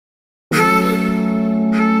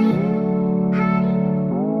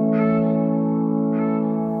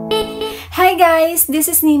Hi guys,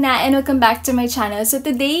 this is Nina and welcome back to my channel. So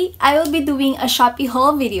today, I will be doing a Shopee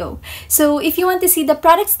haul video. So if you want to see the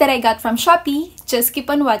products that I got from Shopee, just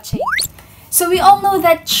keep on watching. So we all know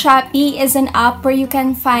that Shopee is an app where you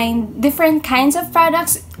can find different kinds of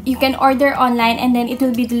products. You can order online and then it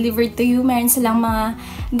will be delivered to you. Meron silang mga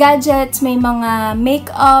gadgets, may mga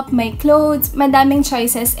makeup, may clothes, madaming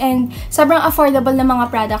choices, and sobrang affordable na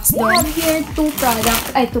mga products doon. I have here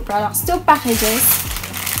two packages.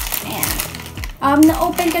 Ayan.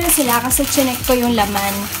 Na-open ko na sila kasi chinek ko yung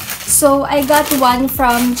laman. So, I got one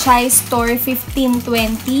from Chai Store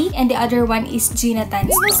 1520 and the other one is Ginatan.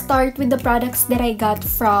 We'll start with the products that I got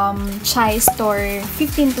from Chai Store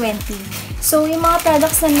 1520. So, yung mga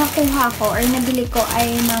products na nakuha ko or nabili ko ay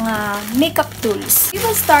mga makeup tools. We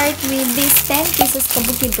will start with this 10 pieces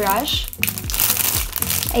kabuki brush.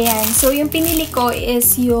 Ayan. So, yung pinili ko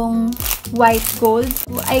is yung white gold.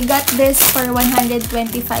 I got this for 125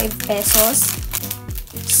 pesos.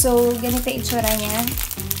 So, ganito itsura niya.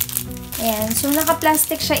 Ayan. So,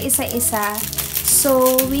 naka-plastic siya isa-isa.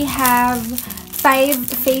 So, we have 5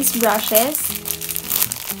 face brushes.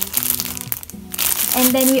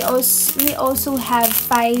 And then, we also have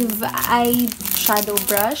 5 eyeshadow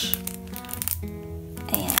brush.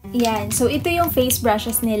 Ayan. Ayan. So, ito yung face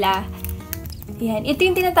brushes nila. Ayan. Ito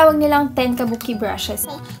yung tinatawag nilang 10 kabuki brushes.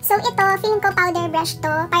 Okay. So, ito, feeling ko powder brush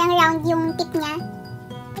to. Parang round yung tip niya.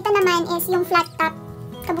 Ito naman is yung flat top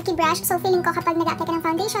kabuki brush. So, feeling ko kapag nag-apply ka ng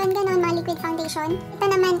foundation, gano'n, mga liquid foundation. Ito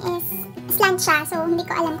naman is slant siya. So, hindi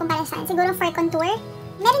ko alam kung para saan. Siguro for contour.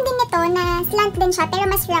 Meron din nito na slant din siya, pero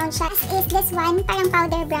mas round siya. As is this one, parang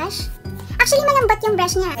powder brush. Actually, malambot yung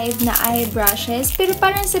brush niya. 5 na eye brushes. Pero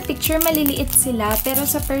parang sa picture, maliliit sila. Pero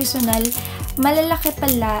sa personal, malalaki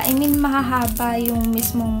pala. I mean, mahahaba yung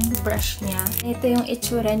mismong brush niya. Ito yung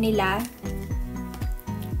itsura nila.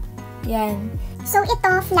 Yan. So, ito,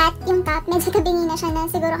 flat yung top. Medyo kabingi na siya na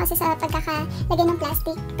siguro kasi sa pagkakalagay ng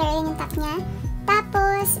plastic. Pero yun yung top niya.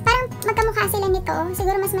 Tapos, parang magkamukha sila nito.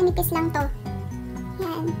 Siguro mas manipis lang to.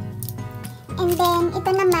 Yan. And then, ito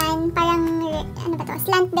naman, parang, ano ba to?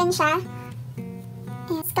 Slant din siya.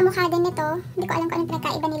 Yes, kamukha din nito. Hindi ko alam kung anong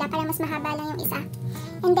pinagkaiba nila. Parang mas mahaba lang yung isa.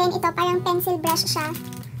 And then, ito, parang pencil brush siya.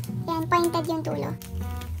 Yan, pointed yung tulo.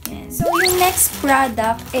 Yan. So, yung next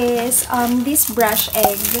product is this brush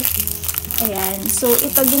egg. Ayan. So,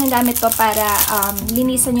 ito, ginagamit ko para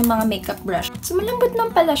linisan yung mga makeup brush. So, malambot lang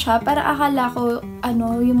pala siya. Para akala ko,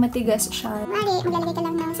 yung matigas siya. Mali, maglalagay ka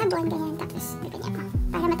lang ng sabon, ganyan. Tapos, ganyan ako.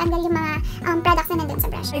 Para matanggal yung mga products na nandun sa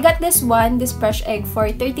brush. I got this brush egg for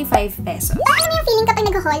 35 pesos. So, ano yung feeling kapag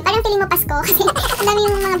nag-haul? Parang feeling mo Pasko. Kasi, ang dami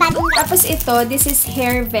yung mga bagong. Tapos ito, this is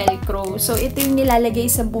hair velcro. So, ito yung nilalagay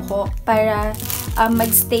sa buhok para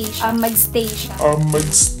magstay siya. Oh,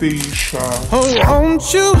 won't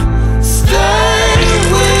you stay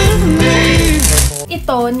with me?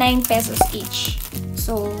 Ito, 9 pesos each.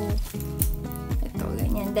 So, ito,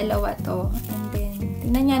 ganyan. Dalawa to. And then,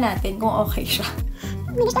 tingnan nga natin kung okay siya.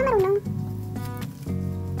 Bilis na marunong.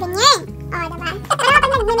 Ganyan! O, diba? Pero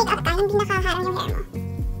kapag nag-makeup ka, hindi nakaharang yung hair mo.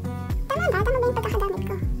 Tama ba? Tama ba yung pagkakadamit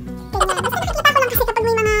ko? Ganyan. Basta nakikita ko lang kasi kapag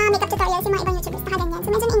may mga makeup tutorials yung mga ibang YouTubers, nakaganyan. So,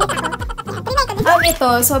 medyo na-ingat ako. Trinay ko din. Ito,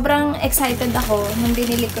 sobrang excited ako nung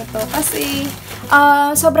binili ko to. Kasi,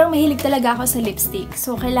 sobrang mahilig talaga ako sa lipstick.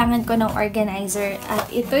 So, kailangan ko ng organizer.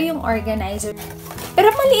 At ito yung organizer.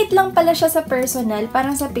 Pero maliit lang pala siya sa personal.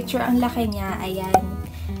 Parang sa picture, ang laki niya. Ayan.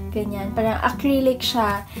 Ganyan. Parang acrylic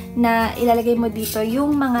siya na ilalagay mo dito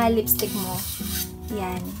yung mga lipstick mo.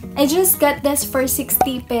 Yan. I just got this for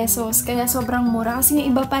 60 pesos. Kaya sobrang mura. Kasi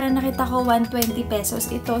yung iba parang nakita ko 120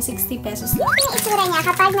 pesos. Ito, 60 pesos lang. Yung itsura niya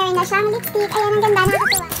kapag meron na siyang lipstick, ayan, ang ganda,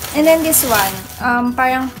 nakakatuwa. And then this one,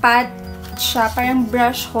 parang pat siya, parang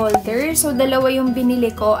brush holder. So, dalawa yung binili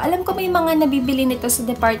ko. Alam ko may mga nabibili nito sa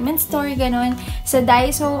department store, ganon, sa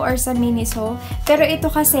Daiso or sa Miniso. Pero ito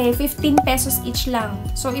kasi, 15 pesos each lang.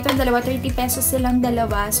 So, itong dalawa, 30 pesos silang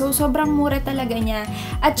dalawa. So, sobrang mura talaga niya.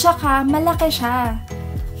 At saka, malaki siya.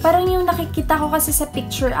 Parang yung nakikita ko kasi sa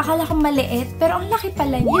picture, akala ko maliit, pero ang laki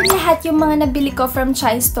pala niya. Yun lahat yung mga nabili ko from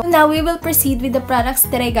Chai Store. Now, we will proceed with the products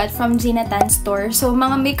that I got from Ginatan Store. So,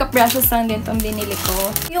 mga makeup brushes lang din itong binili ko.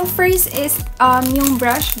 Yung first is yung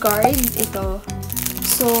brush guard. Ito.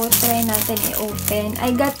 So, try natin i-open. I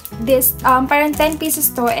got this, parang 10 pieces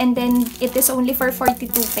to, and then it is only for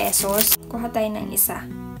 42 pesos. Kuha tayo ng isa.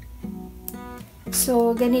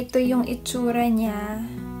 So, ganito yung itsura niya.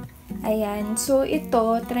 Ayan. So,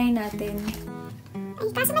 ito, try natin. Ay,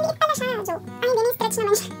 kaso maliit pala siya, Jo. Ay, hindi, stretch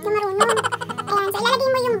naman siya. Hindi marunong. Ayan, so ilalagay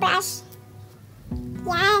mo yung brush.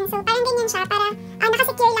 Yan. So, parang ganyan siya. Para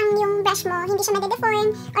nakasecure lang yung brush blush mo, hindi siya made-deform,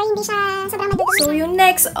 or hindi siya sobrang madudumi. So, yung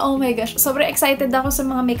next, oh my gosh, sobrang excited ako sa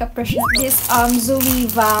mga makeup brush na this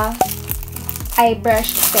Zoeva eye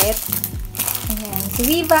brush set. Ayan,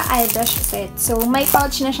 Zoeva eye brush set. So, may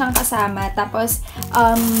pouch na siyang kasama. Tapos,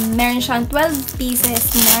 meron siyang 12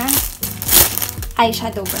 pieces na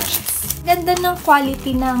eyeshadow brushes. Ganda ng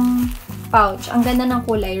quality ng pouch. Ang ganda ng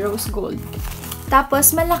kulay, rose gold.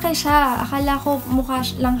 Tapos, malaki siya. Akala ko mukha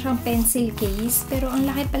lang siyang pencil case. Pero, ang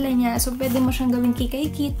laki pala niya. So, pwede mo siyang gawing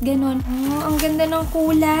kikay-kit. Ganon. Oh, ang ganda ng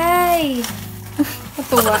kulay.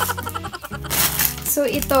 Natuwa. So,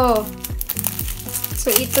 ito.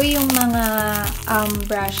 So, yung mga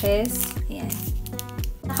brushes. Ayan.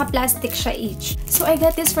 Naka-plastic siya each. So, I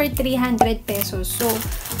got this for 300 pesos. So,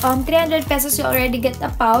 300 pesos you already get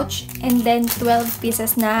a pouch. And then, 12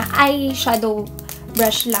 pieces na eyeshadow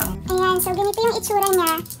brush lang. Ayan, so ganito yung itsura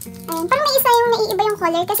niya. Ayan, parang may isa yung naiiba yung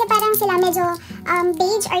color kasi parang sila medyo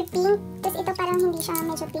beige or pink. Tapos ito parang hindi siya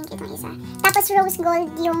medyo pink itong isa. Tapos rose gold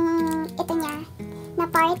yung ito niya na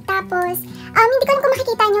part. Tapos, hindi ko alam kung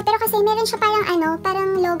makikita nyo pero kasi meron siya parang parang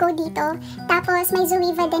logo dito. Tapos may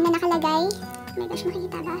Zoeva din na nakalagay. Oh my gosh,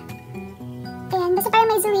 makikita ba? Ayan, basta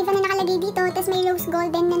parang may Zoeva na nakalagay dito. Tapos may rose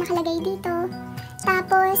gold din na nakalagay dito.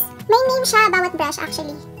 Tapos, may name siya bawat brush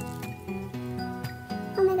actually.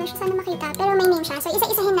 Oh my gosh, sana makita. Pero may name siya. So,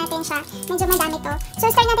 isa-isahin natin siya. Medyo madami to. So,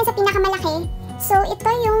 start natin sa pinakamalaki. So, ito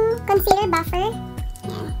yung concealer buffer.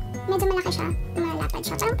 Ayan. Medyo malaki siya. Malapad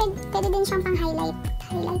siya. Parang pwede din siyang pang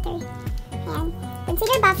highlighter. Ayan.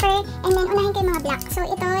 Concealer buffer. And then, unahin ko yung mga black. So,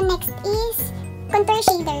 ito next is contour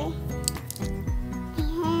shader.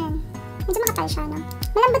 Ayan. Medyo makapal siya, no?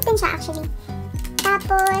 Malambot din siya actually.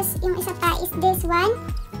 Tapos, yung isa pa is this one.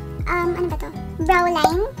 Ano ba to? Brow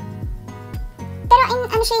line. Pero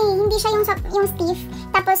hindi siya yung stiff,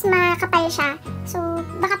 tapos makapal siya. So,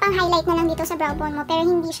 baka pang highlight na lang dito sa brow bone mo, pero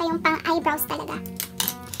hindi siya yung pang eyebrows talaga.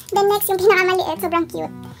 Then next, yung pinakamaliit, sobrang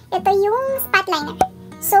cute. Ito yung spot liner.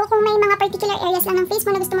 So, kung may mga particular areas lang ng face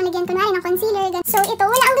mo na gusto mo lagyan kunwari ng concealer, so ito,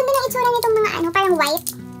 wala, ang ganda ng itsura nitong mga parang white.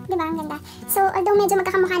 Diba? Ang ganda. So, although medyo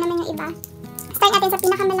magkakamukha naman yung iba. Start natin sa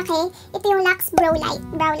pinakamalaki. Ito yung Luxe Brow Light.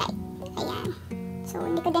 Ayan. So,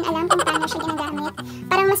 hindi ko din alam kung paano siya ginagamit.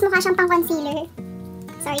 Parang mas mukha siyang pang concealer.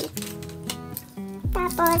 Sorry.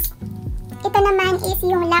 Tapos, ito naman is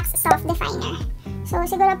yung Luxe Soft Definer. So,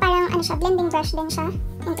 siguro parang siya, blending brush din siya.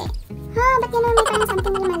 Hindi. Ba't yun may parang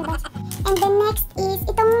something na lumalabas? And then next is,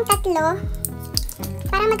 itong tatlo,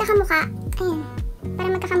 parang magkakamukha. Ayan.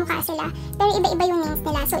 Parang magkakamukha sila. Pero iba-iba yung names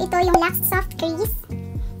nila. So, ito yung Luxe Soft Crease.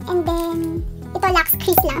 And then, ito Luxe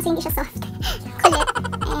Crease lang. So, hindi siya soft. Kulit.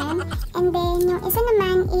 Ayan. And then, yung isa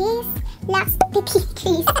naman is Luxe Petite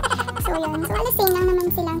Crease. So, yun. So, alas same lang naman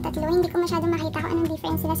silang tatlo. Hindi ko masyadong makita kung anong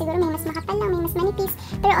difference sila. Siguro may mas makapal lang, may mas manipis.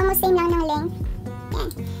 Pero almost same lang ng length. Yan.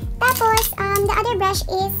 Tapos, the other brush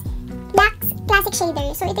is Black Classic Shader.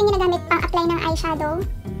 So, ito yung ginagamit pang apply ng eyeshadow.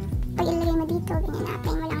 Pag ilagay mo dito, ganyan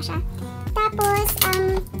na-apply mo lang siya. Tapos,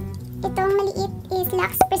 itong maliit is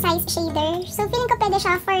Luxe Precise Shader. So, feeling ko pwede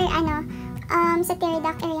siya for, sa tear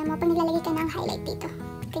duct area mo. Pag nilalagay ka ng highlight dito.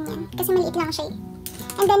 Ganyan. Kasi maliit lang siya.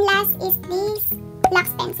 And then last is this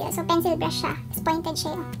Luxe Pencil. So, pencil brush siya. It's pointed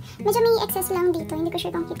siya. Medyo may excess lang dito. Hindi ko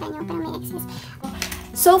sure kung kita nyo, pero may excess.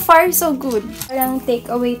 So far, so good. Parang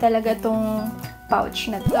takeaway talaga tong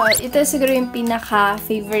pouch na to. Ito siguro yung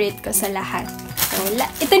pinaka-favorite ko sa lahat. So,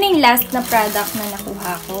 ito na yung last na product na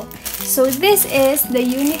nakuha ko. So, this is the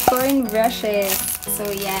unicorn brushes. So,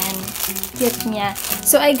 yan. Cute niya.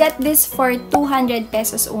 So, I got this for 200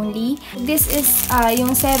 pesos only. This is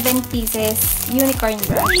yung 7 pieces unicorn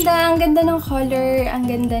brush. Ang ganda ng color. Ang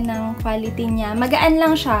ganda ng quality niya. Magaan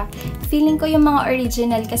lang siya. Feeling ko yung mga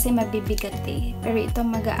original kasi mabibigat eh. Pero ito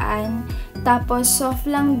magaan. Tapos, soft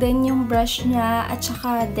lang din yung brush niya. At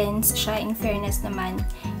saka dense siya in fairness naman.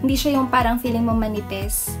 Hindi siya yung parang feeling mo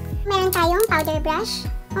manipis. Meron tayong powder brush.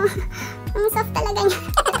 Ang soft talaga niya.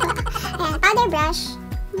 Ayan, powder brush.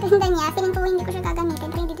 Ang ganda niya. Feeling ko hindi ko siya gagamitin.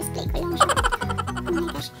 Pero i-display ko lang siya. Oh my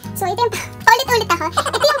gosh. So, ito yung, ulit-ulit ako.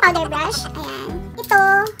 Ito yung powder brush. Ayan. Ito,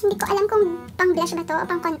 hindi ko alam kung pang blush ba to o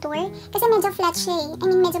pang contour. Kasi medyo flat siya eh. I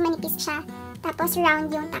mean, medyo manipis siya. Tapos, round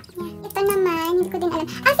yung top niya. Ito naman, hindi ko din alam.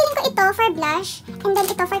 Feeling ko ito for blush. And then,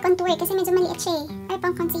 ito for contour. Kasi medyo maliit siya eh. Or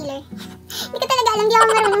pang concealer. Hindi ko talaga alam. Di ako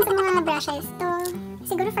marunong sa mga brushes. Ito,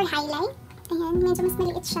 siguro for highlight. Ayan, medyo mas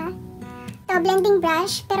maliit siya. Ito, blending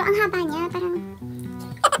brush. Pero ang haba niya, parang,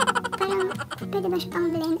 pwede ba siya pang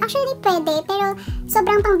blend? Actually, pwede. Pero,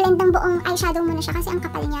 sobrang pang blend ng buong eyeshadow mo na siya kasi ang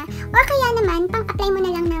kapal niya. Or kaya naman, pang apply mo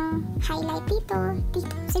na lang ng highlight dito.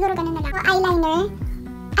 Siguro ganun na lang. So,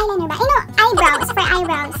 eyeliner ba? Eyebrows. For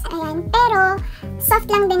eyebrows. Ayan. Pero,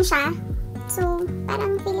 soft lang din siya. So,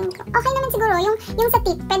 parang feeling ko okay naman siguro. Yung sa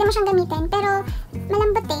tip, pwede mo siyang gamitin. Pero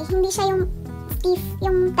malambot eh. Hindi siya yung stiff,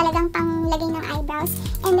 yung talagang panglagay ng eyebrows.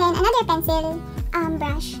 And then, another pencil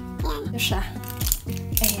brush. Ayan. Ito siya.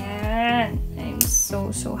 Ayan. I'm so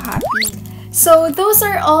happy. So, those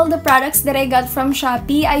are all the products that I got from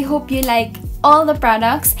Shopee. I hope you like all the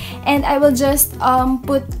products, and I will just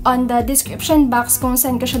put on the description box kung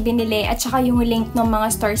saan ko siya binili at saka yung link ng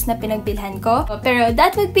mga stores na pinagbilhan ko. Pero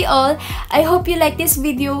that would be all. I hope you like this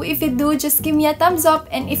video. If you do, just give me a thumbs up,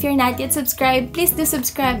 and if you're not yet subscribed, please do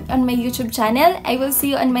subscribe on my YouTube channel. I will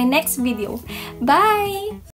see you on my next video. Bye!